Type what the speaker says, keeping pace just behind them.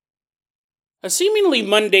A seemingly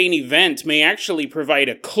mundane event may actually provide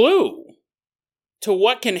a clue to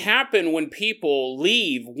what can happen when people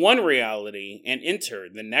leave one reality and enter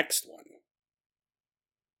the next one.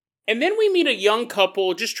 And then we meet a young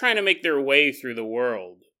couple just trying to make their way through the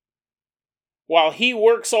world. While he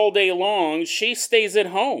works all day long, she stays at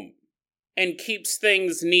home and keeps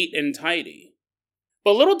things neat and tidy.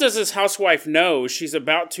 But little does this housewife know she's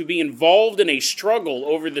about to be involved in a struggle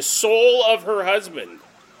over the soul of her husband.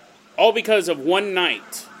 All because of one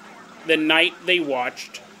night, the night they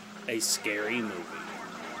watched a scary movie.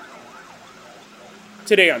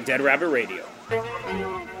 Today on Dead Rabbit Radio.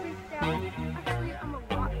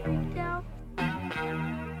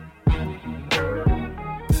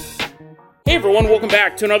 Hey everyone, welcome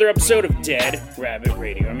back to another episode of Dead Rabbit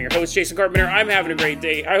Radio. I'm your host, Jason Carpenter. I'm having a great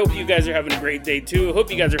day. I hope you guys are having a great day too. I hope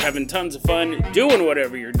you guys are having tons of fun doing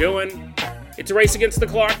whatever you're doing. It's a race against the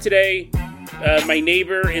clock today. My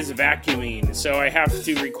neighbor is vacuuming, so I have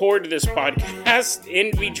to record this podcast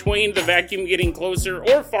in between the vacuum getting closer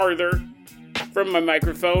or farther from my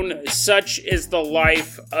microphone. Such is the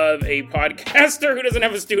life of a podcaster who doesn't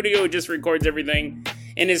have a studio, who just records everything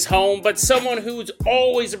in his home, but someone who's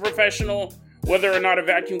always a professional, whether or not a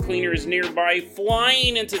vacuum cleaner is nearby.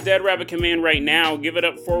 Flying into Dead Rabbit Command right now, give it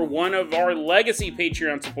up for one of our legacy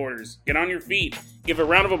Patreon supporters. Get on your feet. Give a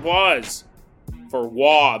round of applause for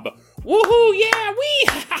Wob. Woohoo, yeah, wee!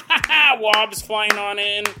 Wob's flying on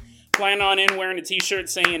in wearing a t-shirt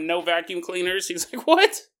saying no vacuum cleaners. He's like,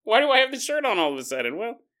 what? Why do I have this shirt on all of a sudden?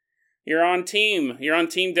 Well, you're on team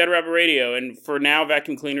Dead Rabbit Radio, and for now,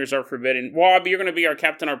 vacuum cleaners are forbidden. Wob, you're going to be our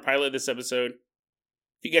captain, our pilot this episode.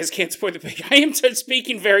 If you guys can't support the page, I am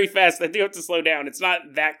speaking very fast. I do have to slow down. It's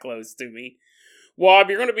not that close to me. Wob,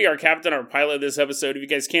 you're going to be our captain, our pilot this episode. If you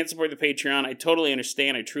guys can't support the Patreon, I totally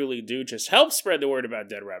understand. I truly do. Just help spread the word about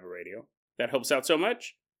Dead Rabbit Radio. That helps out so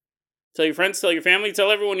much. Tell your friends, tell your family,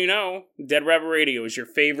 tell everyone you know. Dead Rabbit Radio is your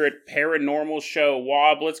favorite paranormal show.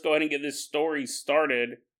 Wob, let's go ahead and get this story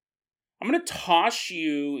started. I'm going to toss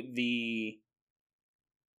you the...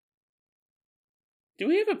 Do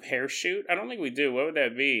we have a parachute? I don't think we do. What would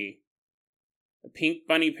that be? A pink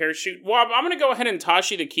bunny parachute? Wob, I'm going to go ahead and toss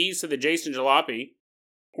you the keys to the Jason Jalopy.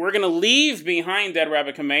 We're going to leave behind Dead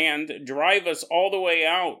Rabbit Command, drive us all the way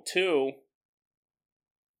out to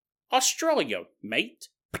Australia, mate.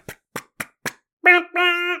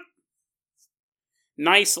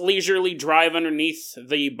 Nice leisurely drive underneath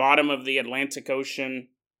the bottom of the Atlantic Ocean.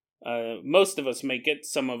 Most of us make it,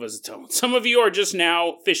 some of us don't. Some of you are just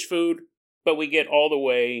now fish food, but we get all the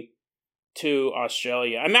way to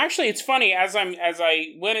Australia. It's funny, as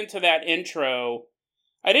I went into that intro,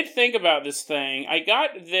 I did think about this thing. I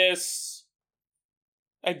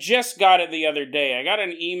just got it the other day. I got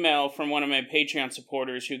an email from one of my Patreon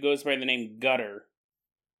supporters who goes by the name Gutter.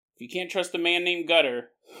 If you can't trust a man named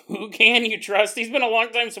Gutter, who can you trust? He's been a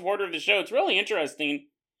long-time supporter of the show. It's really interesting.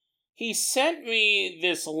 He sent me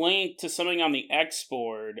this link to something on the X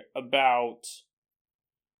board about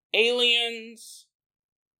aliens.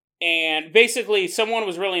 And basically, someone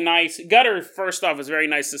was really nice. Gutter, first off, was very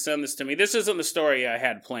nice to send this to me. This isn't the story I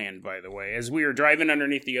had planned, by the way. As we were driving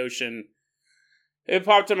underneath the ocean, it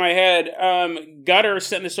popped in my head. Gutter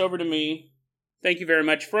sent this over to me. Thank you very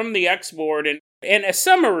much. From the X board. And a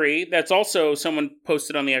summary, that's also someone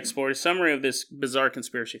posted on the X board, a summary of this bizarre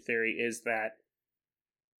conspiracy theory is that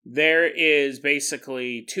there is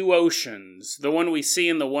basically two oceans, the one we see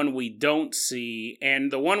and the one we don't see.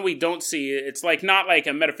 And the one we don't see, it's like not like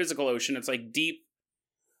a metaphysical ocean, it's like deep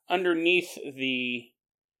underneath the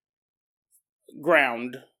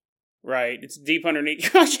ground, right? It's deep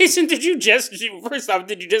underneath. Jason, first off,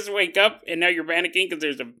 did you just wake up and now you're panicking because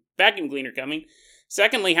there's a vacuum cleaner coming?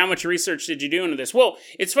 Secondly, how much research did you do into this? Well,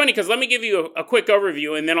 it's funny because let me give you a quick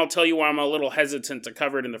overview and then I'll tell you why I'm a little hesitant to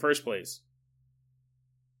cover it in the first place.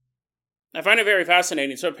 I find it very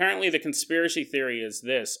fascinating. So apparently the conspiracy theory is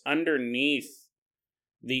this. Underneath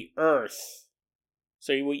the Earth,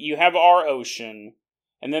 so you have our ocean,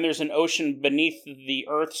 and then there's an ocean beneath the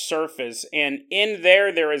Earth's surface, and in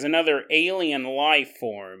there is another alien life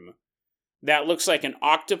form that looks like an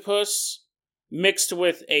octopus mixed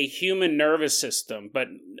with a human nervous system, but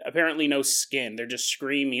apparently no skin. They're just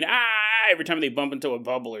screaming, every time they bump into a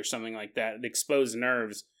bubble or something like that. The exposed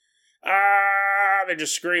nerves. They're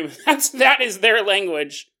just screaming. That is their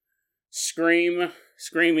language.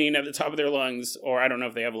 Screaming at the top of their lungs, or I don't know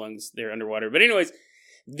if they have lungs, they're underwater. But anyways,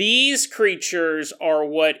 these creatures are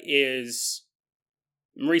what is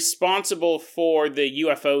responsible for the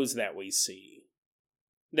UFOs that we see.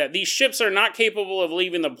 That these ships are not capable of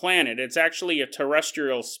leaving the planet. It's actually a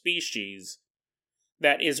terrestrial species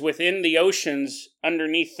that is within the oceans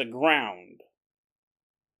underneath the ground.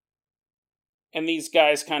 and these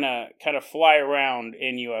guys kind of fly around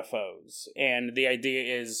in UFOs. And the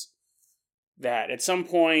idea is that at some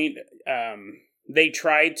point they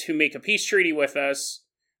tried to make a peace treaty with us,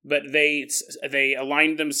 but they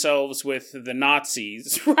aligned themselves with the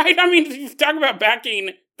Nazis, right? I mean, you talk about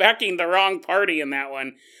backing the wrong party in that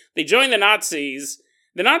one. They joined the Nazis.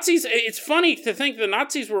 The Nazis, it's funny to think the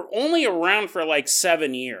Nazis were only around for like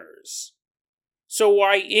 7 years. So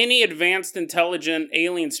why any advanced intelligent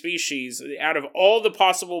alien species, out of all the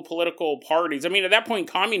possible political parties, I mean, at that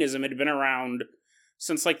point, communism had been around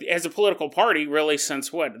since, like, as a political party, really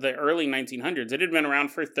since, what, the early 1900s. It had been around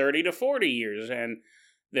for 30 to 40 years, and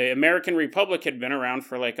the American Republic had been around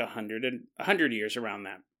for, like, 100 years, around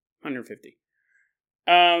that, 150.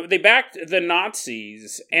 They backed the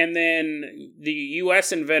Nazis, and then the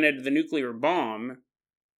U.S. invented the nuclear bomb,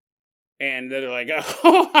 and they're like,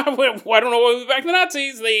 oh, I don't know why we backed the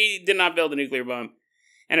Nazis. They did not build a nuclear bomb.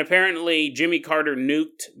 And apparently Jimmy Carter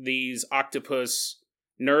nuked these octopus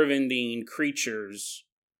nerve-ending creatures,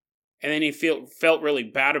 and then he felt really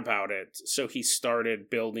bad about it, so he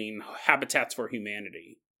started building habitats for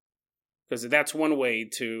humanity. Because that's one way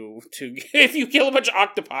to if you kill a bunch of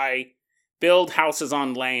octopi, build houses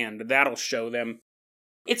on land. That'll show them.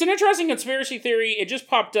 It's an interesting conspiracy theory. It just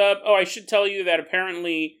popped up. Oh, I should tell you that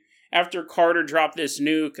apparently after Carter dropped this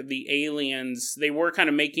nuke, the aliens, they were kind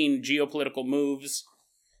of making geopolitical moves.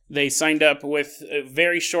 They signed up with a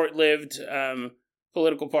very short-lived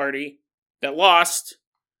political party that lost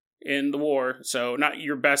in the war. So not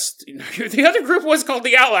your best. The other group was called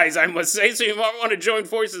the Allies, I must say. So you might want to join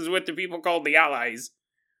forces with the people called the Allies.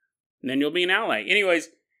 And then you'll be an ally. Anyways,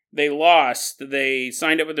 they lost. They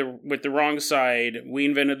signed up with the wrong side. We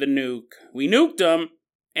invented the nuke. We nuked them.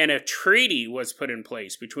 And a treaty was put in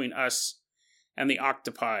place between us and the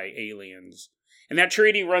octopi aliens. And that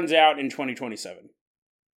treaty runs out in 2027.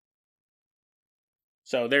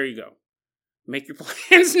 So there you go. Make your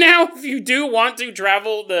plans now if you do want to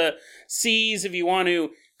travel the seas, if you want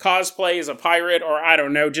to cosplay as a pirate, or I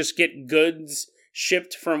don't know, just get goods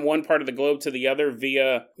shipped from one part of the globe to the other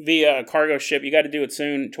via a cargo ship. You got to do it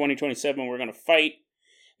soon. 2027, we're going to fight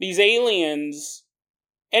these aliens.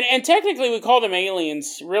 And technically we call them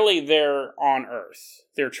aliens. Really, they're on Earth.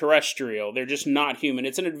 They're terrestrial. They're just not human.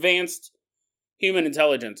 It's an advanced human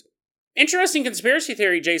intelligence. Interesting conspiracy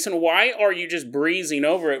theory, Jason. Why are you just breezing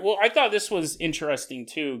over it? Well, I thought this was interesting,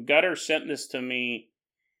 too. Gutter sent this to me,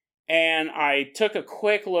 and I took a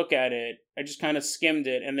quick look at it. I just kind of skimmed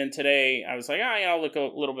it, and then today I was like, yeah, I'll look a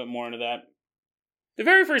little bit more into that. The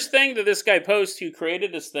very first thing that this guy posted, who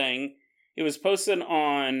created this thing, it was posted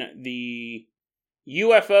on the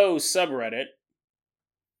UFO subreddit.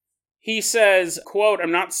 He says, quote,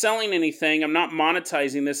 "I'm not selling anything. I'm not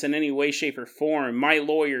monetizing this in any way, shape, or form. My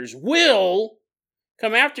lawyers will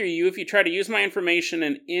come after you if you try to use my information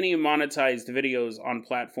in any monetized videos on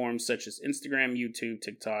platforms such as Instagram, YouTube,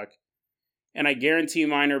 TikTok. And I guarantee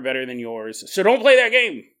mine are better than yours. So don't play that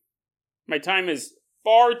game. My time is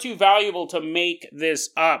far too valuable to make this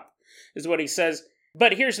up," is what he says.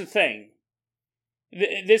 But here's the thing.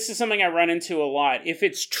 This is something I run into a lot. If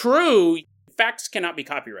it's true, facts cannot be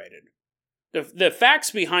copyrighted. The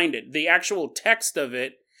facts behind it, the actual text of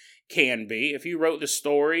it can be. If you wrote the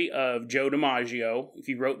story of Joe DiMaggio, if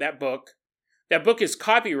you wrote that book is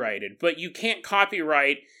copyrighted, but you can't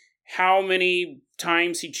copyright how many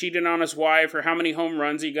times he cheated on his wife, or how many home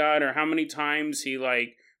runs he got, or how many times he,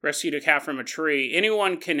 rescued a cat from a tree.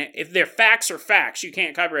 Anyone can, if they're facts are facts, you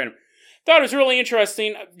can't copyright them. Thought it was really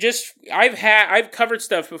interesting. I've covered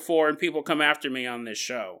stuff before, and people come after me on this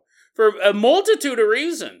show for a multitude of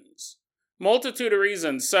reasons.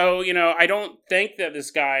 So, I don't think that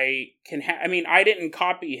this guy can I didn't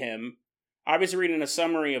copy him. I was reading a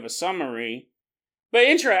summary of a summary. But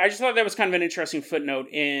I just thought that was kind of an interesting footnote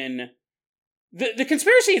in the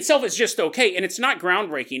conspiracy itself is just okay, and it's not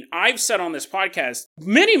groundbreaking. I've said on this podcast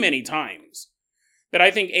many, many times that I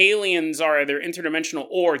think aliens are either interdimensional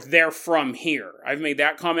or they're from here. I've made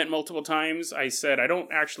that comment multiple times. I said I don't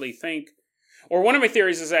actually think, or one of my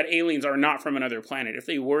theories is that aliens are not from another planet. If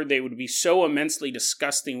they were, they would be so immensely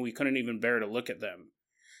disgusting we couldn't even bear to look at them.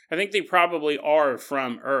 I think they probably are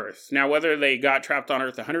from Earth. Now, whether they got trapped on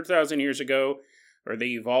Earth 100,000 years ago, or they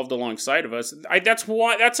evolved alongside of us,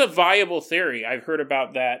 that's a viable theory. I've heard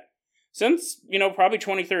about that since, probably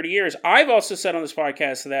 20, 30 years. I've also said on this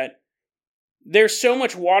podcast that there's so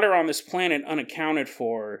much water on this planet unaccounted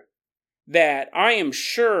for that I am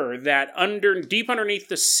sure that deep underneath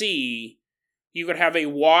the sea, you could have a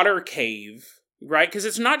water cave, right? Because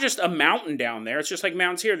it's not just a mountain down there. It's just like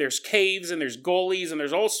mountains here. There's caves and there's gullies and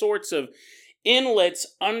there's all sorts of inlets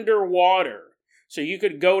underwater. So you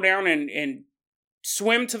could go down and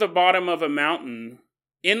swim to the bottom of a mountain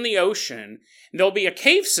in the ocean, and there'll be a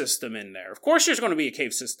cave system in there. Of course there's going to be a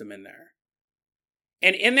cave system in there.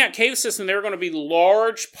 And in that cave system, there are going to be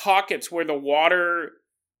large pockets where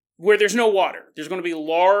there's no water. There's going to be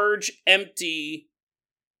large, empty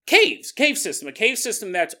cave system. A cave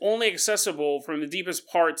system that's only accessible from the deepest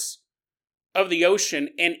parts of the ocean.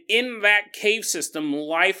 And in that cave system,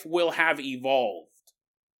 life will have evolved.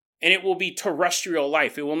 And it will be terrestrial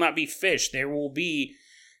life. It will not be fish. There will be,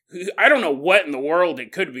 I don't know what in the world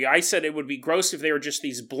it could be. I said it would be gross if they were just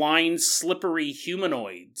these blind, slippery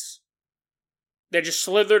humanoids that just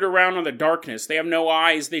slithered around in the darkness. They have no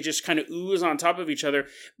eyes. They just kind of ooze on top of each other.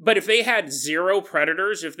 But if they had zero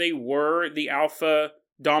predators, if they were the alpha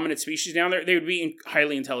dominant species down there, they would be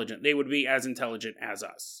highly intelligent. They would be as intelligent as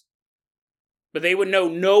us. But they would know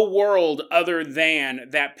no world other than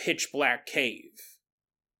that pitch black cave.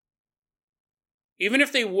 Even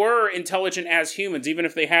if they were intelligent as humans, even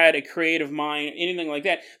if they had a creative mind, anything like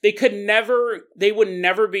that, they would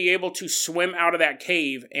never be able to swim out of that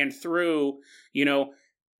cave and through,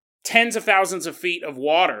 tens of thousands of feet of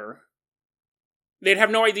water. They'd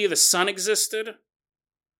have no idea the sun existed.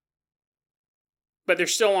 But they're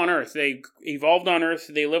still on Earth. They evolved on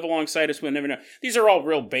Earth. They live alongside us. We'll never know. These are all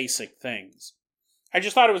real basic things. I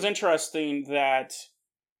just thought it was interesting that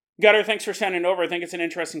Gutter, thanks for sending it over. I think it's an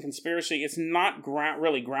interesting conspiracy. It's not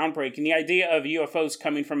really groundbreaking. The idea of UFOs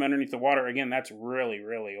coming from underneath the water, again, that's really,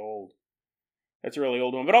 really old. That's a really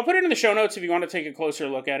old one. But I'll put it in the show notes if you want to take a closer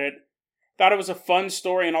look at it. Thought it was a fun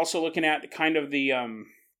story, and also looking at kind of the, I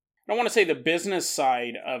don't want to say the business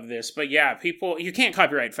side of this, but yeah, you can't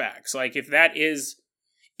copyright facts. Like, if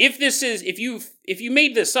you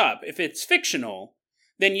made this up, if it's fictional,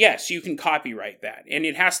 then yes, you can copyright that. And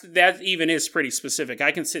that even is pretty specific.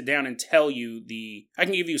 I can sit down and I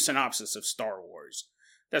can give you a synopsis of Star Wars.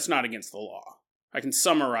 That's not against the law. I can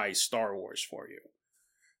summarize Star Wars for you.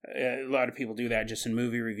 A lot of people do that just in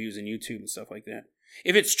movie reviews and YouTube and stuff like that.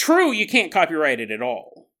 If it's true, you can't copyright it at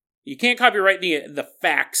all. You can't copyright the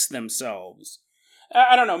facts themselves.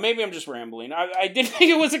 I don't know, maybe I'm just rambling. I did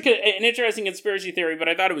think it was an interesting conspiracy theory, but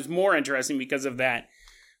I thought it was more interesting because of that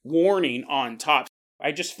warning on top.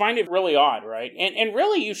 I just find it really odd, right? And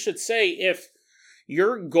really, you should say, if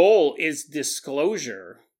your goal is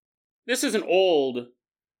disclosure, this is an old,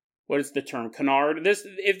 what is the term, canard?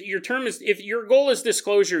 If your goal is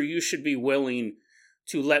disclosure, you should be willing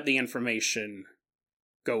to let the information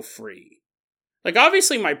go free. Like,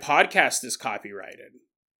 obviously, my podcast is copyrighted.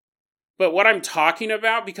 But what I'm talking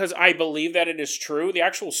about, because I believe that it is true, the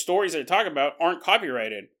actual stories I talk about aren't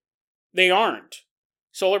copyrighted. They aren't.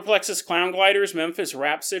 Solar Plexus Clown Gliders, Memphis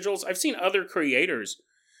Rap Sigils. I've seen other creators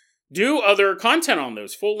do other content on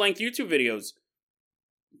those, full-length YouTube videos,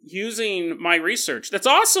 using my research. That's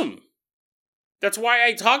awesome. That's why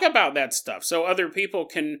I talk about that stuff, so other people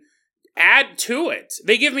can add to it.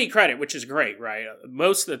 They give me credit, which is great, right?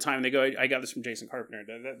 Most of the time they go, I got this from Jason Carpenter.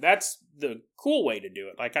 That's the cool way to do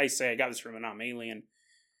it. Like I say, I got this from I'm Alien.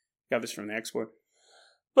 Got this from the Export.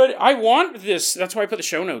 But I want this, that's why I put the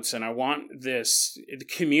show notes in. I want the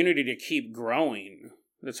community to keep growing.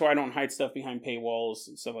 That's why I don't hide stuff behind paywalls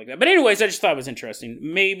and stuff like that. But anyways, I just thought it was interesting.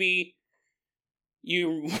 Maybe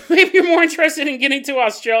you're more interested in getting to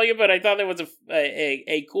Australia, but I thought that was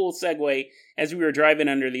a cool segue as we were driving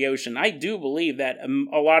under the ocean. I do believe that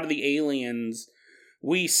a lot of the aliens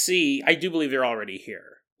we see, I do believe they're already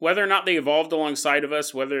here. Whether or not they evolved alongside of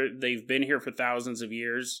us, whether they've been here for thousands of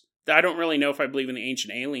years, I don't really know if I believe in the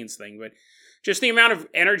ancient aliens thing, but just the amount of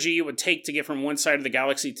energy it would take to get from one side of the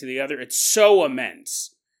galaxy to the other, it's so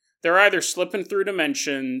immense. They're either slipping through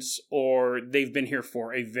dimensions or they've been here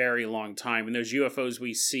for a very long time. And those UFOs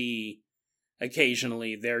we see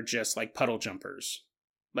occasionally, they're just like puddle jumpers.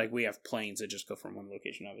 Like we have planes that just go from one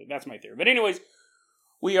location to another. That's my theory. But anyways,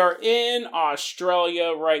 we are in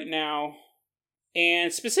Australia right now.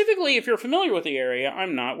 And specifically, if you're familiar with the area,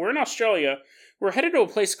 I'm not. We're in Australia. We're headed to a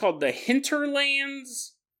place called the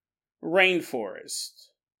Hinterlands Rainforest.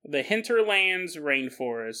 The Hinterlands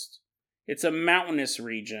Rainforest. It's a mountainous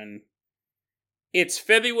region. It's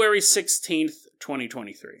February 16th,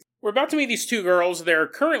 2023. We're about to meet these two girls. They're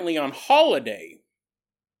currently on holiday.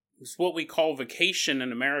 It's what we call vacation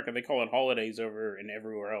in America. They call it holidays over and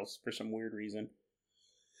everywhere else for some weird reason.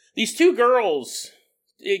 These two girls,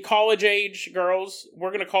 college-age girls, we're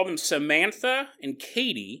going to call them Samantha and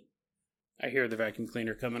Katie. I hear the vacuum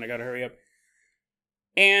cleaner coming. I gotta hurry up.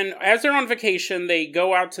 And as they're on vacation, they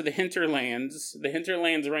go out to the Hinterlands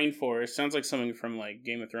Rainforest. Sounds like something from like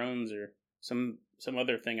Game of Thrones or some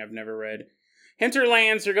other thing I've never read.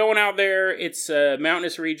 Hinterlands, they're going out there. It's a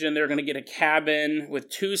mountainous region. They're going to get a cabin with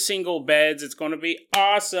 2 single beds. It's going to be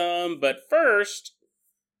awesome. But first,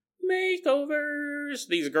 makeovers.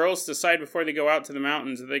 These girls decide before they go out to the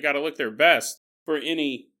mountains that they got to look their best for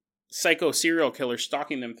any psycho serial killer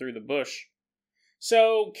stalking them through the bush.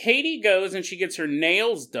 So Katie goes and she gets her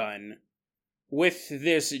nails done with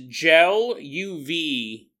this gel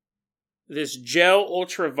UV, this gel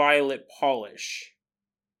ultraviolet polish.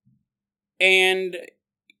 And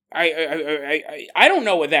I don't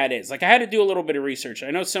know what that is. Like, I had to do a little bit of research. I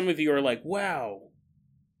know some of you are like, wow,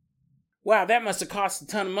 that must have cost a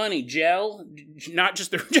ton of money. Gel, not just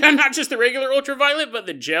the regular ultraviolet, but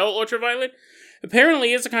the gel ultraviolet.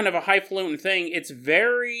 Apparently, it's a kind of a highfalutin thing. It's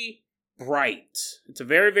very bright. It's a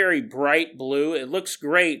very, very bright blue. It looks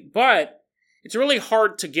great, but it's really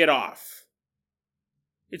hard to get off.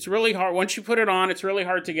 It's really hard. Once you put it on, it's really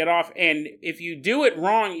hard to get off. And if you do it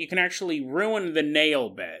wrong, you can actually ruin the nail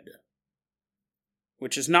bed.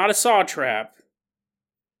 Which is not a saw trap.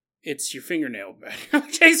 It's your fingernail bed.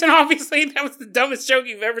 Jason, obviously, that was the dumbest joke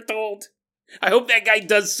you've ever told. I hope that guy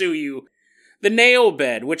does sue you. The nail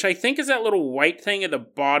bed, which I think is that little white thing at the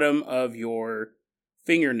bottom of your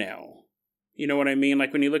fingernail. You know what I mean?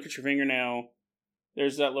 Like when you look at your fingernail,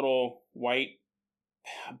 there's that little white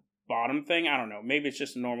bottom thing. I don't know. Maybe it's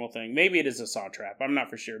just a normal thing. Maybe it is a saw trap. I'm not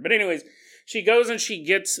for sure. But anyways, she goes and she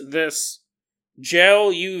gets this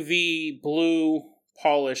gel UV blue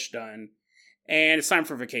polish done. And it's time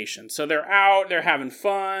for vacation. So they're out. They're having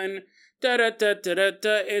fun.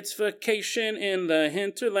 Da-da-da-da-da-da. It's vacation in the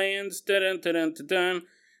hinterlands. Da-dun-da-dun-da-dun.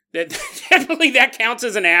 Definitely that counts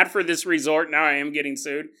as an ad for this resort. Now I am getting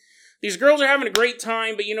sued. These girls are having a great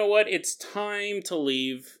time. But you know what? It's time to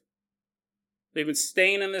leave. They've been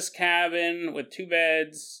staying in this cabin with 2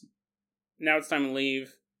 beds. Now it's time to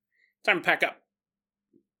leave. Time to pack up.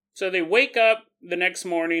 So they wake up the next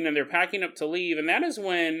morning and they're packing up to leave. And that is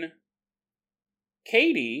when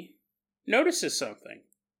Katie notices something.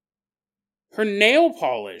 Her nail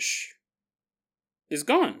polish is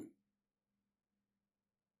gone.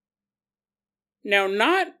 Now,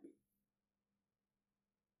 not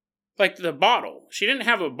like the bottle. She didn't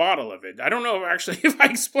have a bottle of it. I don't know actually if I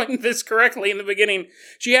explained this correctly in the beginning.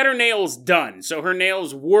 She had her nails done. So her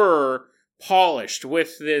nails were polished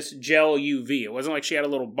with this gel UV. It wasn't like she had a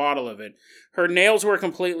little bottle of it. Her nails were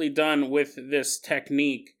completely done with this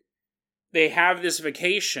technique. They have this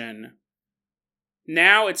vacation.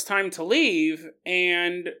 Now it's time to leave,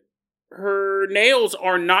 and her nails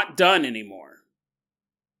are not done anymore.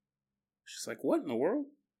 She's like, what in the world?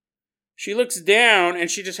 She looks down, and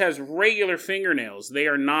she just has regular fingernails. They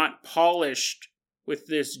are not polished with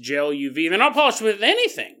this gel UV. They're not polished with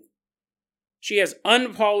anything. She has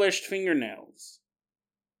unpolished fingernails.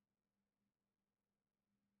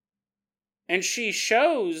 And she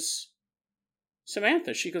shows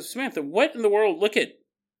Samantha. She goes, Samantha, what in the world? Look at.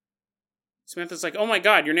 Samantha's like, oh my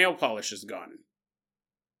God, your nail polish is gone.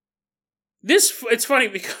 It's funny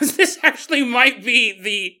because this actually might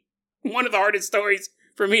be one of the hardest stories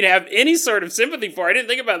for me to have any sort of sympathy for. I didn't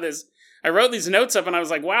think about this. I wrote these notes up and I was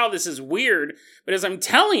like, wow, this is weird. But as I'm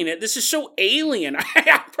telling it, this is so alien.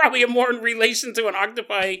 I probably have more in relation to an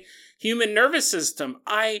octopi human nervous system.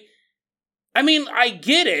 I mean, I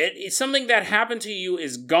get it. It's something that happened to you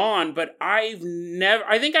is gone, but I've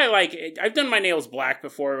done my nails black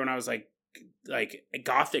before when I was like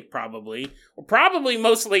gothic probably. Or probably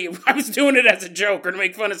mostly I was doing it as a joke or to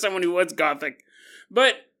make fun of someone who was gothic.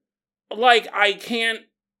 But like,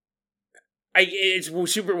 it's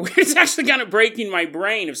super weird. It's actually kind of breaking my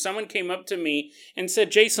brain. If someone came up to me and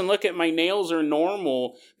said, Jason, look at my nails are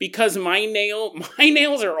normal because my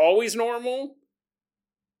nails are always normal,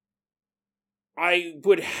 I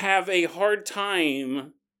would have a hard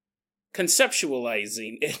time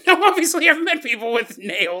conceptualizing it. Now, obviously, I've met people with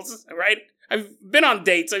nails, right? I've been on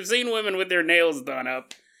dates. I've seen women with their nails done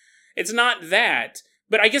up. It's not that.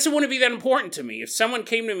 But I guess it wouldn't be that important to me. If a woman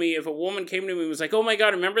came to me and was like, oh my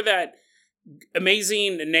God, remember that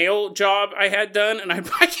amazing nail job I had done? And I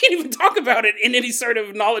can't even talk about it in any sort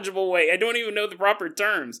of knowledgeable way. I don't even know the proper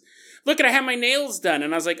terms. Look, I had my nails done.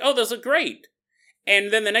 And I was like, oh, those look great.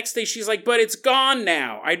 And then the next day she's like, but it's gone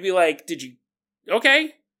now. I'd be like,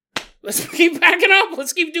 okay, let's keep backing up.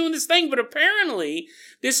 Let's keep doing this thing. But apparently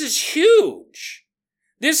this is huge.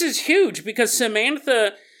 This is huge because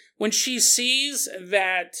Samantha, when she sees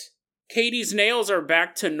that Katie's nails are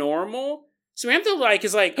back to normal, Samantha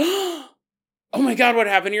is like, oh my God, what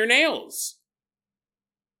happened to your nails?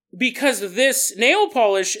 Because this nail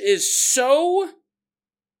polish is so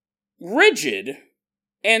rigid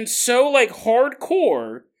and so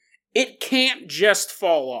hardcore, it can't just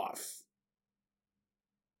fall off.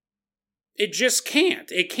 It just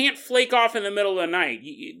can't. It can't flake off in the middle of the night.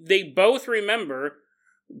 They both remember,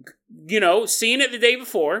 seeing it the day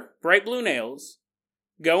before, bright blue nails,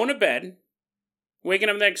 going to bed, waking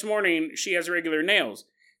up the next morning, she has regular nails.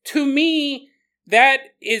 To me,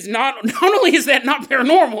 that is not only is that not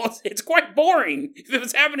paranormal, it's quite boring. If it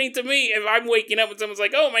was happening to me, if I'm waking up and someone's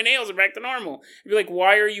like, oh, my nails are back to normal, I'd be like,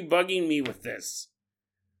 why are you bugging me with this?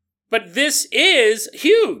 But this is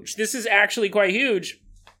huge. This is actually quite huge.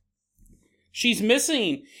 She's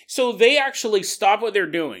missing. So they actually stop what they're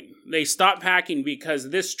doing. They stop packing because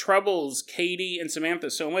this troubles Katie and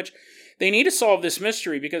Samantha so much. They need to solve this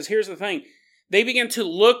mystery because here's the thing. They begin to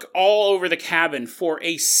look all over the cabin for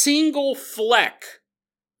a single fleck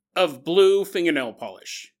of blue fingernail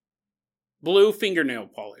polish. Blue fingernail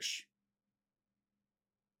polish.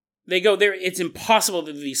 They go there. It's impossible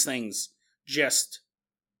that these things just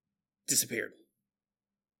disappeared.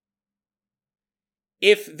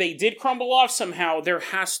 If they did crumble off somehow, there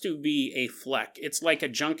has to be a fleck. It's like a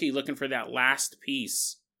junkie looking for that last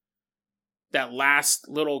piece. That last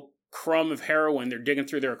little crumb of heroin they're digging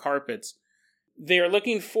through their carpets. They're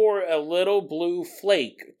looking for a little blue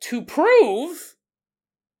flake to prove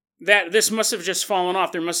that this must have just fallen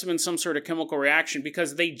off. There must have been some sort of chemical reaction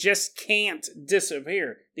because they just can't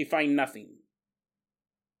disappear. They find nothing.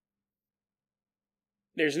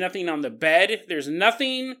 There's nothing on the bed. There's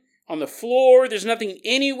nothing on the floor. There's nothing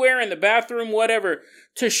anywhere in the bathroom, whatever,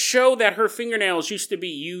 to show that her fingernails used to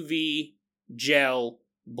be UV gel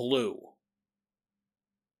blue.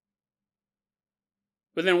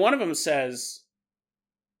 But then one of them says,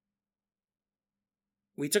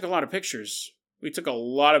 we took a lot of pictures. We took a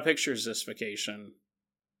lot of pictures this vacation.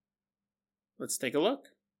 Let's take a look.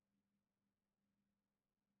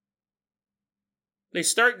 They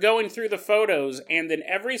start going through the photos, and in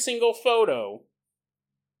every single photo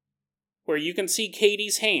where you can see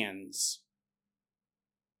Katie's hands,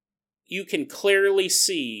 you can clearly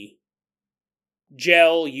see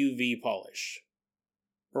gel UV polish.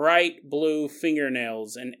 Bright blue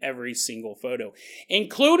fingernails in every single photo,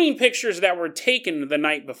 including pictures that were taken the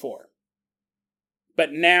night before.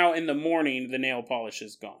 But now in the morning, the nail polish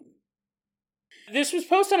is gone. This was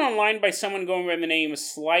posted online by someone going by the name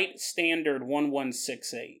Slight Standard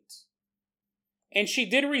 1168. And she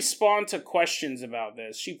did respond to questions about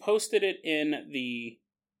this. She posted it in the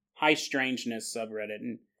High Strangeness subreddit,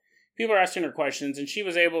 and people are asking her questions, and she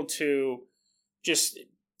was able to just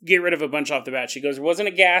get rid of a bunch off the bat. She goes, it wasn't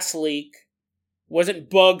a gas leak, wasn't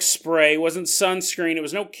bug spray, wasn't sunscreen, it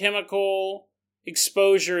was no chemical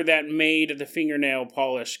exposure that made the fingernail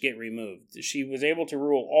polish get removed. She was able to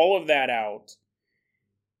rule all of that out.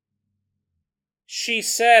 She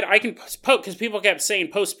said, I can post, because people kept saying,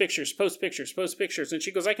 post pictures, post pictures, post pictures. And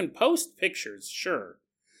she goes, I can post pictures, sure.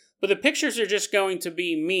 But the pictures are just going to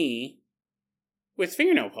be me with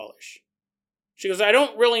fingernail polish. She goes, I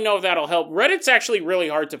don't really know if that'll help. Reddit's actually really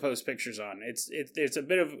hard to post pictures on. It's a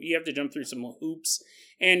bit of, you have to jump through some hoops.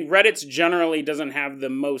 And Reddit's generally doesn't have the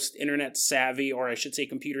most internet savvy, or I should say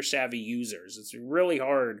computer savvy users. It's really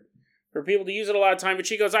hard for people to use it a lot of time. But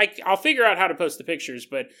she goes, I'll figure out how to post the pictures,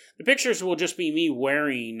 but the pictures will just be me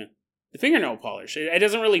wearing the fingernail polish. It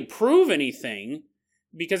doesn't really prove anything,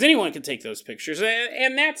 because anyone can take those pictures,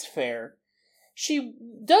 and that's fair. She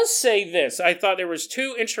does say this. I thought there was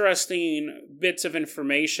two interesting bits of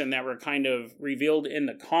information that were kind of revealed in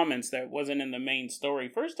the comments that wasn't in the main story.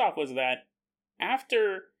 First off was that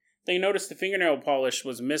after they noticed the fingernail polish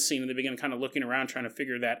was missing and they began kind of looking around trying to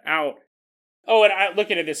figure that out. Oh, and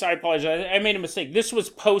looking at this, I apologize. I made a mistake. This was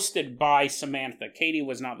posted by Samantha. Katie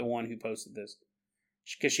was not the one who posted this,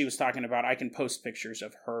 because she was talking about, I can post pictures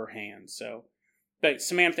of her hands. So, but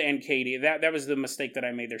Samantha and Katie, that was the mistake that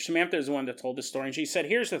I made there. Samantha is the one that told the story, and she said,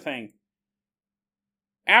 here's the thing.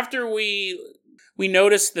 After we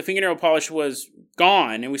noticed the fingernail polish was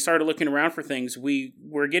gone, and we started looking around for things, we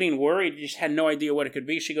were getting worried, just had no idea what it could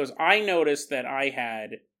be. She goes, I noticed that I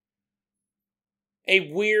had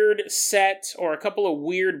a weird set, or a couple of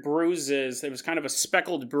weird bruises. It was kind of a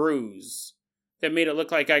speckled bruise that made it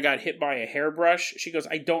look like I got hit by a hairbrush. She goes,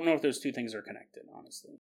 I don't know if those two things are connected,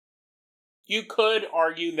 honestly. You could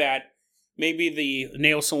argue that maybe the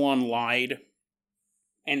nail salon lied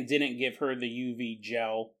and didn't give her the UV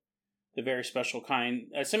gel, the very special kind.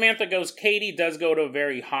 Samantha goes, Katie does go to a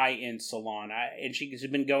very high-end salon, and she's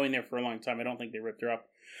been going there for a long time. I don't think they ripped her up.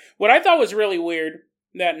 What I thought was really weird,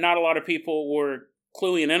 that not a lot of people were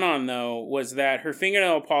cluing in on, though, was that her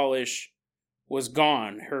fingernail polish was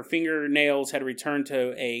gone. Her fingernails had returned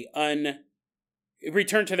to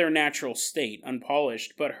their natural state,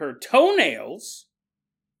 unpolished, but her toenails,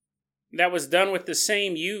 that was done with the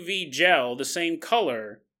same UV gel, the same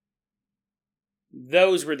color,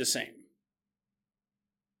 those were the same.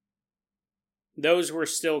 Those were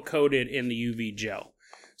still coated in the UV gel.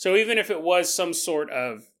 So even if it was some sort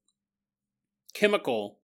of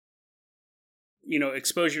chemical,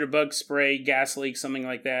 exposure to bug spray, gas leak, something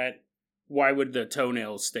like that, why would the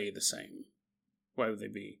toenails stay the same? Why would they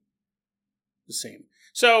be the same?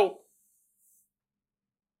 So,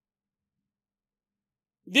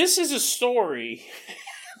 this is a story.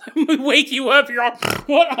 Let me wake you up. You're all,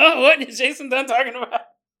 what is Jason Dunn talking about?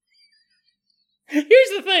 Here's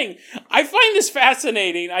the thing. I find this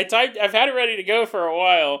fascinating. I've had it ready to go for a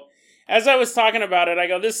while. As I was talking about it, I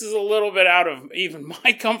go, this is a little bit out of even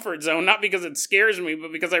my comfort zone. Not because it scares me,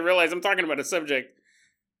 but because I realize I'm talking about a subject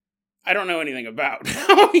I don't know anything about.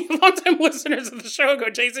 Long-time listeners of the show go,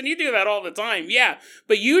 Jason, you do that all the time. Yeah,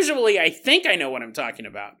 but usually I think I know what I'm talking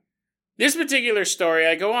about. This particular story,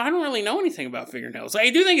 I go, well, I don't really know anything about fingernails. I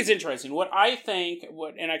do think it's interesting. What I think,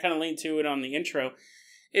 and I kind of leaned to it on the intro,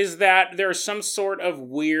 is that there's some sort of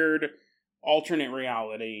weird alternate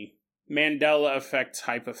reality, Mandela effect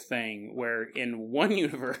type of thing, where in one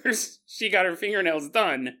universe, she got her fingernails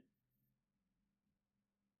done,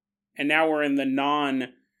 and now we're in the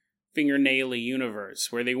non-fingernail-y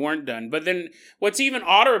universe, where they weren't done. But then, what's even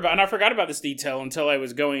odder about, and I forgot about this detail until I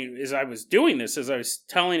was telling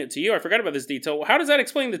it to you, I forgot about this detail. Well, how does that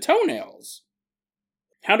explain the toenails?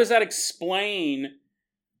 How does that explain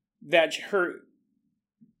that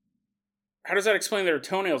How does that explain that her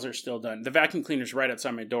toenails are still done? The vacuum cleaner's right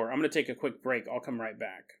outside my door. I'm going to take a quick break. I'll come right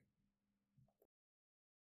back.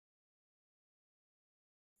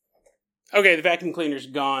 Okay, the vacuum cleaner's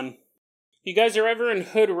gone. You guys are ever in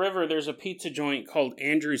Hood River, there's a pizza joint called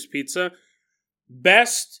Andrew's Pizza.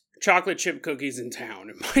 Best chocolate chip cookies in town.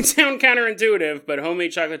 It might sound counterintuitive, but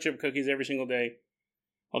homemade chocolate chip cookies every single day.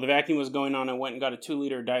 While the vacuum was going on, I went and got a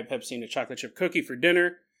 2-liter Diet Pepsi and a chocolate chip cookie for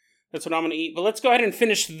dinner. That's what I'm going to eat. But let's go ahead and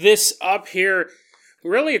finish this up here.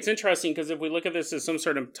 Really, it's interesting because if we look at this as some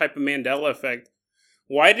sort of type of Mandela effect,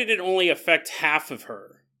 why did it only affect half of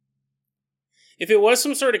her? If it was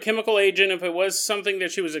some sort of chemical agent, if it was something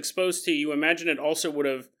that she was exposed to, you imagine it also would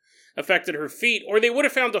have affected her feet, or they would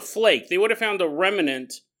have found a flake. They would have found a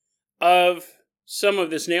remnant of some of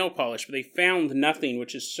this nail polish, but they found nothing,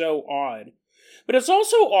 which is so odd. But it's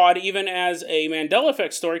also odd even as a Mandela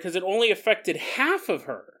effect story because it only affected half of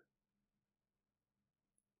her.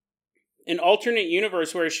 An alternate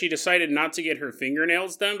universe where she decided not to get her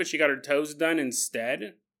fingernails done, but she got her toes done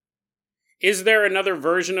instead? Is there another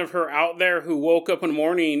version of her out there who woke up one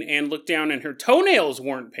morning and looked down and her toenails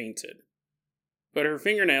weren't painted, but her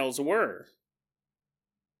fingernails were?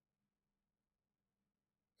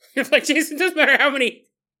 You're like, Jason, it doesn't matter how many...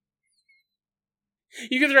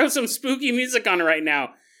 You can throw some spooky music on right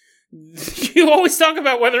now. You always talk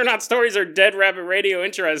about whether or not stories are Dead Rabbit Radio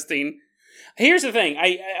interesting. Here's the thing.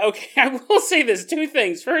 I will say this. 2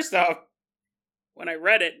 things. First off, when I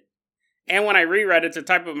read it, and when I reread it to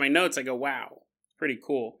type up my notes, I go, wow, pretty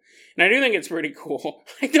cool. And I do think it's pretty cool.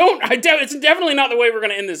 It's definitely not the way we're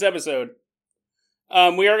going to end this episode.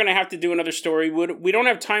 We are going to have to do another story. We don't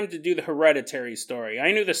have time to do the Hereditary story.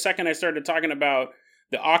 I knew the second I started talking about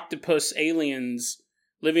the octopus aliens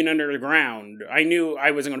living under the ground, I knew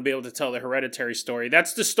I wasn't going to be able to tell the Hereditary story.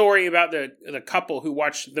 That's the story about the couple who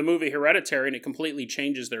watched the movie Hereditary and it completely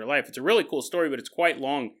changes their life. It's a really cool story, but it's quite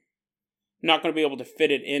long. Not going to be able to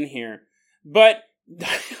fit it in here. But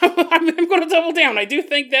I'm going to double down. I do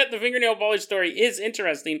think that the fingernail polish story is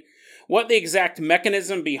interesting. What the exact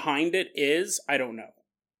mechanism behind it is, I don't know.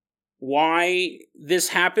 Why this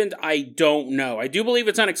happened, I don't know. I do believe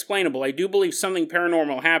it's unexplainable. I do believe something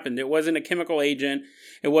paranormal happened. It wasn't a chemical agent.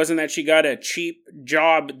 It wasn't that she got a cheap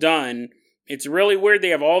job done. It's really weird. They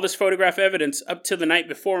have all this photograph evidence up to the night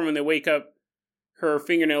before when they wake up. Her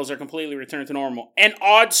fingernails are completely returned to normal. An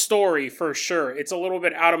odd story for sure. It's a little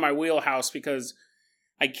bit out of my wheelhouse because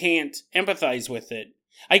I can't empathize with it.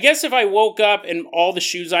 I guess if I woke up and all the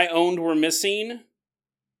shoes I owned were missing,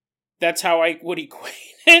 that's how I would equate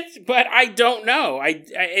it, but I don't know.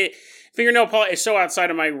 Fingernail polish is so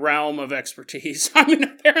outside of my realm of expertise. I mean,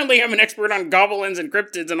 apparently I'm an expert on goblins and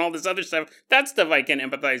cryptids and all this other stuff. That stuff I can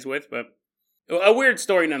empathize with, but a weird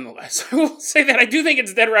story nonetheless. I will say that I do think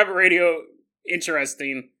it's Dead Rabbit Radio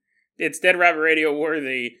interesting. It's Dead Rabbit Radio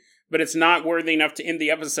worthy, but it's not worthy enough to end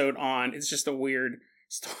the episode on. It's just a weird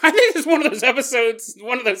story. I think it's one of those episodes,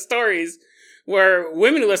 one of those stories where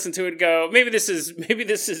women who listen to it go, maybe this is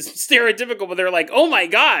stereotypical, but they're like, oh my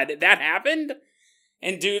god, that happened?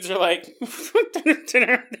 And dudes are like,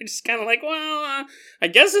 they're just kind of like, well, I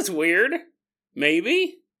guess it's weird.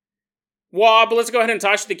 Maybe. Wob, let's go ahead and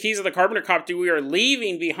toss you the keys of the Carpenter Copter. We are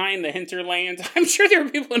leaving behind the hinterlands. I'm sure there are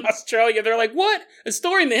people in Australia. They're like, what? A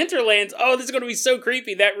story in the hinterlands? Oh, this is going to be so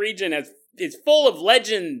creepy. That region is full of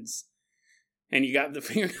legends. And you got the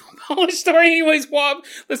fingernail polish story. Anyways, Wob,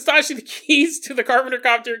 let's toss you the keys to the Carpenter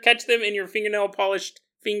Copter. Catch them in your fingernail polished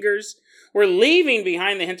fingers. We're leaving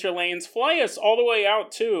behind the hinterlands. Fly us all the way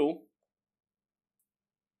out to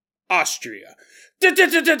Austria.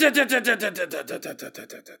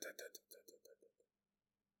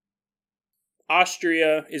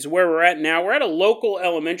 Austria is where we're at now. We're at a local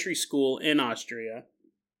elementary school in Austria.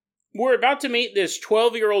 We're about to meet this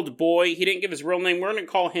 12-year-old boy. He didn't give his real name. We're going to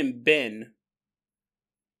call him Ben.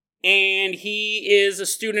 And he is a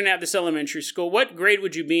student at this elementary school. What grade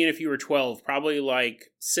would you be in if you were 12? Probably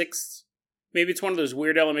like 6th. Maybe it's one of those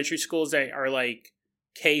weird elementary schools that are like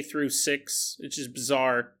K through 6. It's just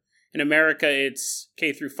bizarre. In America, it's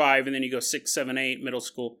K through 5, and then you go 6, 7, 8, middle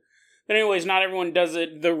school. But anyways, not everyone does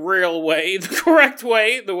it the real way, the correct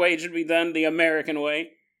way, the way it should be done, the American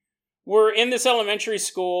way. We're in this elementary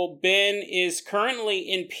school. Ben is currently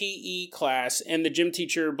in PE class, and the gym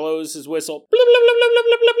teacher blows his whistle. Blub, blub, blub, blub,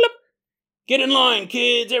 blub, blub, blub. Get in line,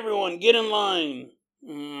 kids, everyone, get in line.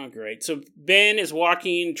 Oh, great. So Ben is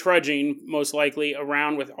walking, trudging, most likely,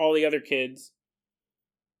 around with all the other kids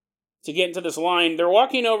to get into this line. They're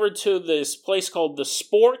walking over to this place called the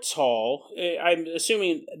sports hall. I'm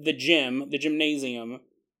assuming the gymnasium,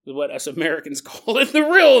 is what us Americans call it. The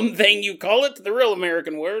real thing you call it, the real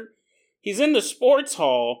American word. He's in the sports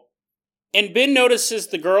hall, and Ben notices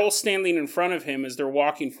the girl standing in front of him as they're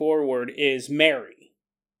walking forward is Mary.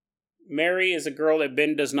 Mary is a girl that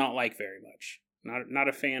Ben does not like very much. Not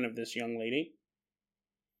a fan of this young lady.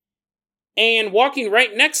 And walking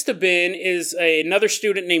right next to Ben is another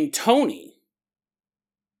student named Tony,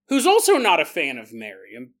 who's also not a fan of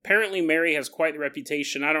Mary. Apparently Mary has quite the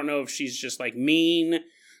reputation. I don't know if she's just like mean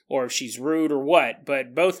or if she's rude or what,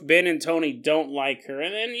 but both Ben and Tony don't like her.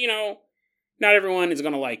 And then, not everyone is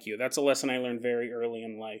going to like you. That's a lesson I learned very early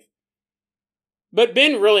in life. But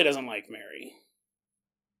Ben really doesn't like Mary.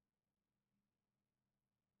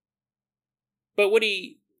 But would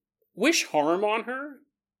he wish harm on her?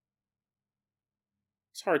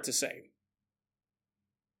 It's hard to say.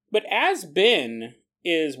 But as Ben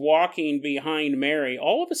is walking behind Mary,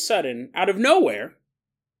 all of a sudden, out of nowhere,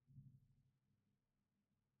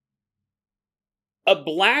 a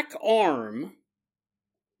black arm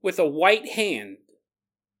with a white hand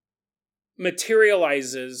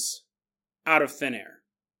materializes out of thin air.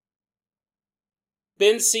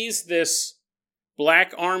 Ben sees this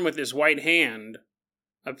black arm with his white hand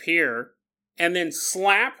appear and then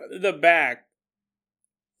slap the back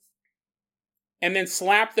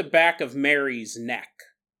of Mary's neck.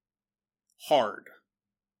 Hard.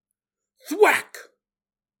 Thwack!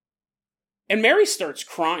 And Mary starts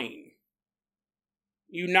crying.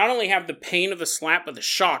 You not only have the pain of the slap, but the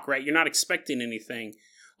shock, right? You're not expecting anything.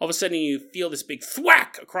 All of a sudden you feel this big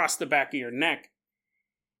thwack across the back of your neck.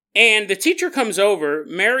 And the teacher comes over,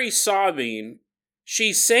 Mary's sobbing.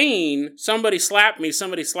 She's saying, somebody slapped me,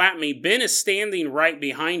 somebody slapped me. Ben is standing right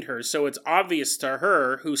behind her, so it's obvious to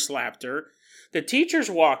her who slapped her. The teacher's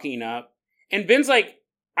walking up, and Ben's like,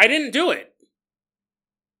 I didn't do it.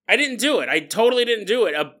 I didn't do it. I totally didn't do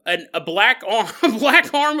it. A black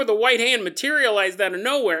arm with a white hand materialized out of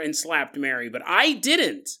nowhere and slapped Mary, but I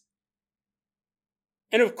didn't.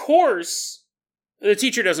 And of course, the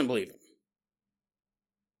teacher doesn't believe him.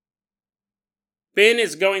 Ben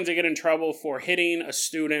is going to get in trouble for hitting a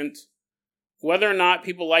student. Whether or not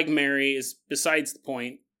people like Mary is besides the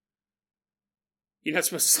point. You're not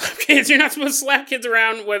supposed to slap kids. You're not supposed to slap kids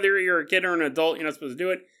around, whether you're a kid or an adult. You're not supposed to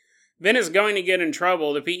do it. Ben is going to get in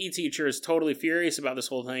trouble. The PE teacher is totally furious about this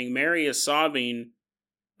whole thing. Mary is sobbing.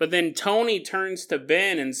 But then Tony turns to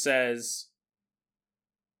Ben and says,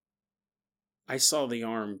 I saw the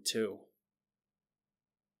arm too.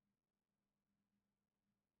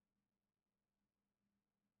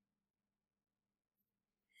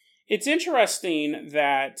 It's interesting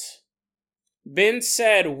that Ben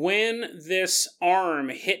said when this arm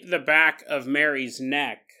hit the back of Mary's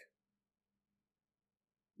neck,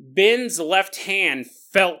 Ben's left hand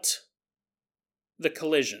felt the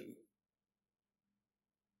collision.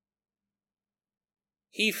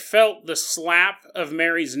 He felt the slap of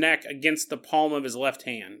Mary's neck against the palm of his left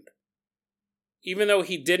hand. Even though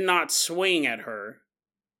he did not swing at her,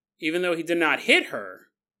 even though he did not hit her,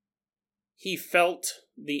 he felt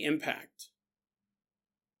the impact,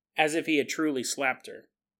 as if he had truly slapped her.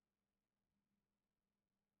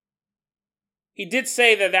 He did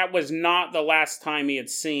say that that was not the last time he had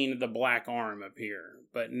seen the black arm appear,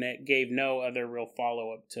 but gave no other real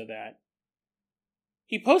follow-up to that.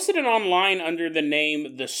 He posted it online under the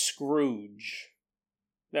name The Scrooge.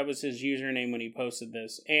 That was his username when he posted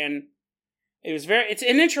this. And it's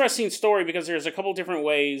an interesting story because there's a couple different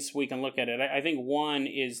ways we can look at it. I think one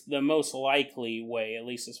is the most likely way, at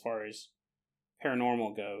least as far as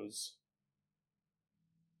paranormal goes.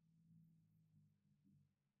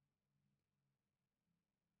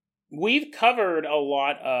 We've covered a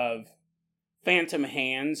lot of phantom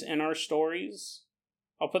hands in our stories.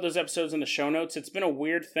 I'll put those episodes in the show notes. It's been a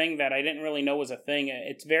weird thing that I didn't really know was a thing.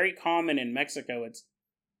 It's very common in Mexico. It's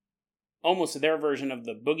almost their version of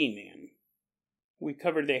the boogeyman. We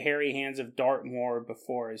covered the hairy hands of Dartmoor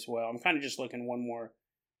before as well. I'm kind of just looking one more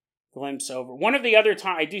glimpse over. One of the other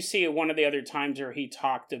times, I do see it one of the other times where he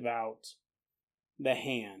talked about the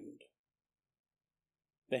hand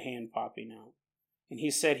popping out. And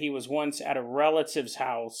he said he was once at a relative's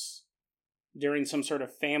house during some sort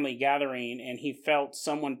of family gathering, and he felt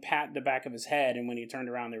someone pat the back of his head, and when he turned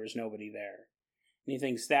around, there was nobody there. And he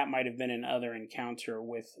thinks that might have been another encounter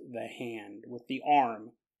with the hand, with the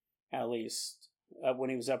arm, at least, when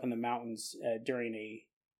he was up in the mountains during a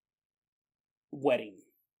wedding.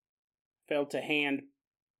 Felt a hand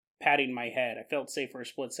patting my head. I felt safe for a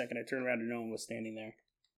split second. I turned around and no one was standing there.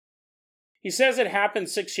 He says it happened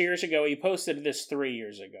 6 years ago. He posted this 3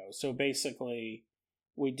 years ago. So basically,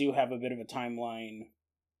 we do have a bit of a timeline.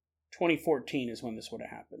 2014 is when this would have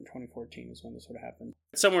happened.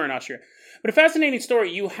 Somewhere in Austria. But a fascinating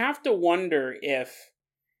story. You have to wonder if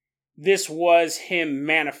this was him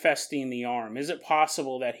manifesting the arm. Is it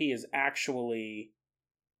possible that he is actually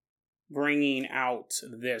bringing out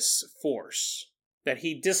this force? That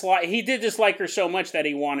he did dislike her so much that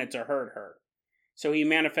he wanted to hurt her. So he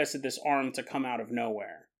manifested this arm to come out of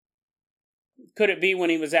nowhere. Could it be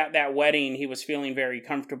when he was at that wedding, he was feeling very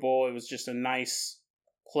comfortable? It was just a nice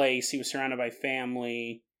place. He was surrounded by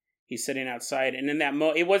family. He's sitting outside. And in that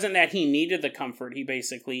it wasn't that he needed the comfort. He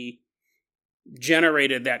basically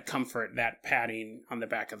generated that comfort, that patting on the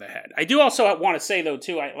back of the head. I do also want to say, though,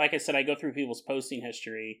 too, like I said, I go through people's posting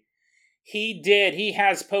history. He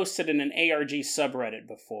has posted in an ARG subreddit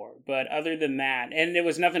before, but other than that, and there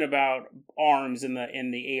was nothing about arms in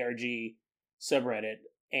the ARG subreddit,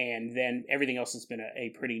 and then everything else has been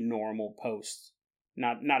a pretty normal post,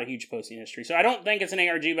 not a huge posting history. So I don't think it's an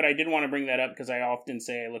ARG, but I did want to bring that up because I often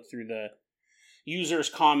say I look through the users'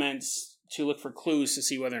 comments to look for clues to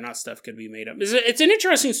see whether or not stuff could be made up. It's an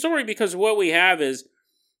interesting story because what we have is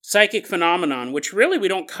psychic phenomenon, which really we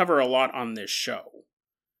don't cover a lot on this show.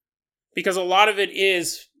 Because a lot of it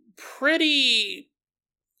is pretty...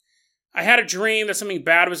 I had a dream that something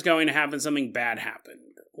bad was going to happen, something bad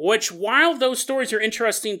happened. Which, while those stories are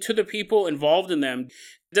interesting to the people involved in them,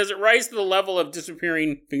 does it rise to the level of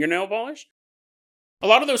disappearing fingernail polish? A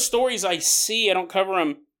lot of those stories I see, I don't cover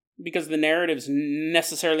them because the narrative's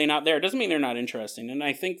necessarily not there. It doesn't mean they're not interesting. And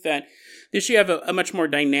I think that this you have a much more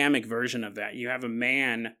dynamic version of that. You have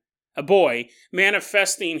a boy,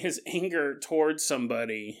 manifesting his anger towards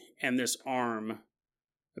somebody, and this arm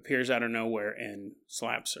appears out of nowhere and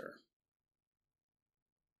slaps her.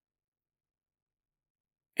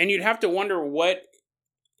 And you'd have to wonder what...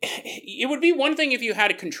 It would be one thing if you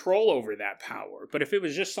had control over that power, but if it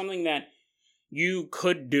was just something that you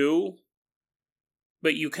could do,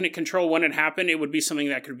 but you couldn't control when it happened, it would be something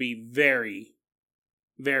that could be very,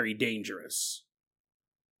 very dangerous.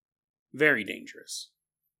 Very dangerous.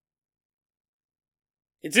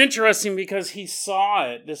 It's interesting because he saw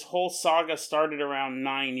it. This whole saga started around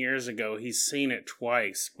 9 years ago. He's seen it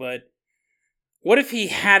twice. But what if he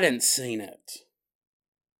hadn't seen it?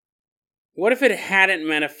 What if it hadn't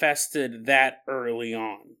manifested that early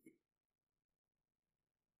on?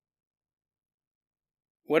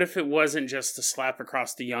 What if it wasn't just a slap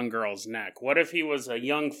across the young girl's neck? What if he was a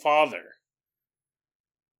young father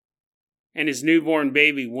and his newborn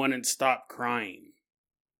baby wouldn't stop crying?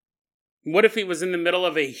 What if he was in the middle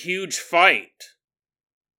of a huge fight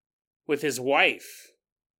with his wife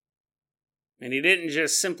and he didn't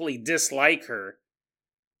just simply dislike her,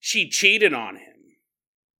 she cheated on him?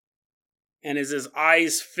 And as his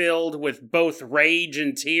eyes filled with both rage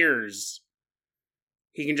and tears,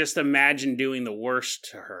 he can just imagine doing the worst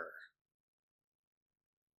to her.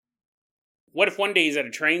 What if one day he's at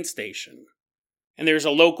a train station and there's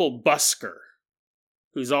a local busker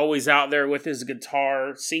who's always out there with his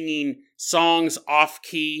guitar, singing songs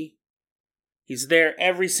off-key. He's there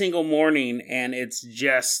every single morning, and it's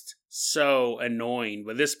just so annoying.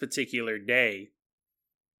 But this particular day,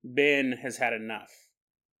 Ben has had enough.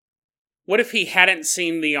 What if he hadn't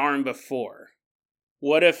seen the arm before?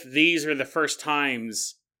 What if these are the first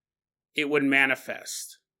times it would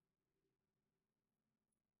manifest?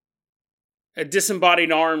 A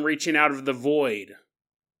disembodied arm reaching out of the void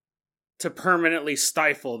to permanently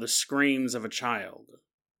stifle the screams of a child.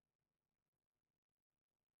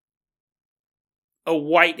 A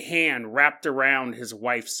white hand wrapped around his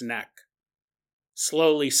wife's neck,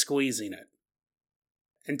 slowly squeezing it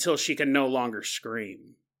until she can no longer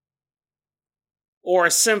scream. Or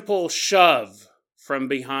a simple shove from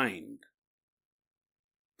behind,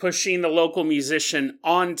 pushing the local musician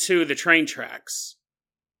onto the train tracks,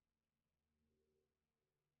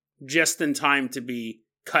 just in time to be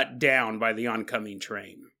cut down by the oncoming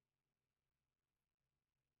train.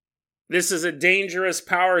 This is a dangerous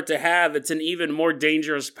power to have. It's an even more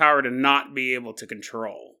dangerous power to not be able to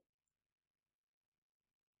control.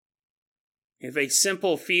 If a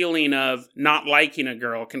simple feeling of not liking a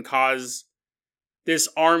girl can cause this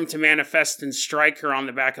arm to manifest and strike her on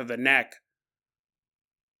the back of the neck,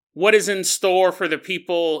 what is in store for the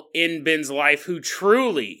people in Ben's life who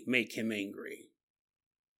truly make him angry?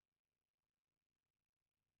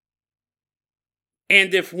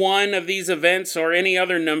 And if one of these events or any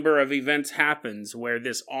other number of events happens where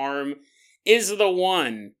this arm is the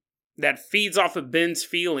one that feeds off of Ben's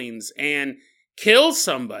feelings and kills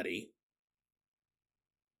somebody,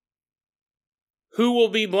 who will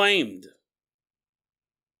be blamed?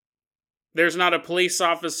 There's not a police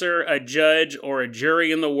officer, a judge, or a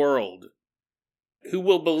jury in the world who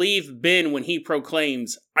will believe Ben when he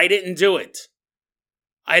proclaims, "I didn't do it.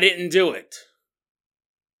 I didn't do it.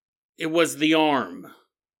 It was the arm."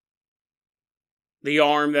 The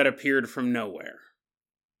arm that appeared from nowhere.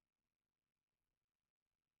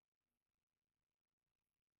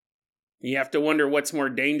 You have to wonder what's more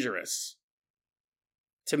dangerous.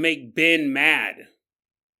 To make Ben mad,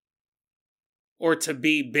 or to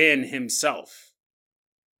be Ben himself.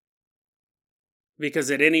 Because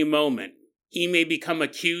at any moment, he may become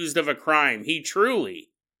accused of a crime he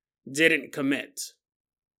truly didn't commit.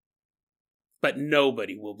 But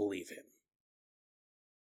nobody will believe him.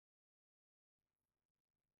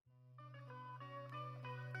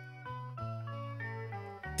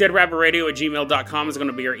 DeadRabbitRadio@gmail.com is going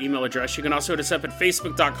to be our email address. You can also hit us up at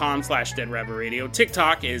Facebook.com/DeadRabbitRadio.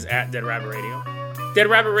 TikTok is @DeadRabbitRadio. Dead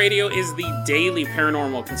Rabbit Radio is the daily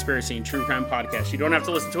paranormal, conspiracy, and true crime podcast. You don't have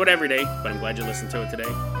to listen to it every day, but I'm glad you listened to it today.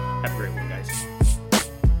 Have a great one, guys.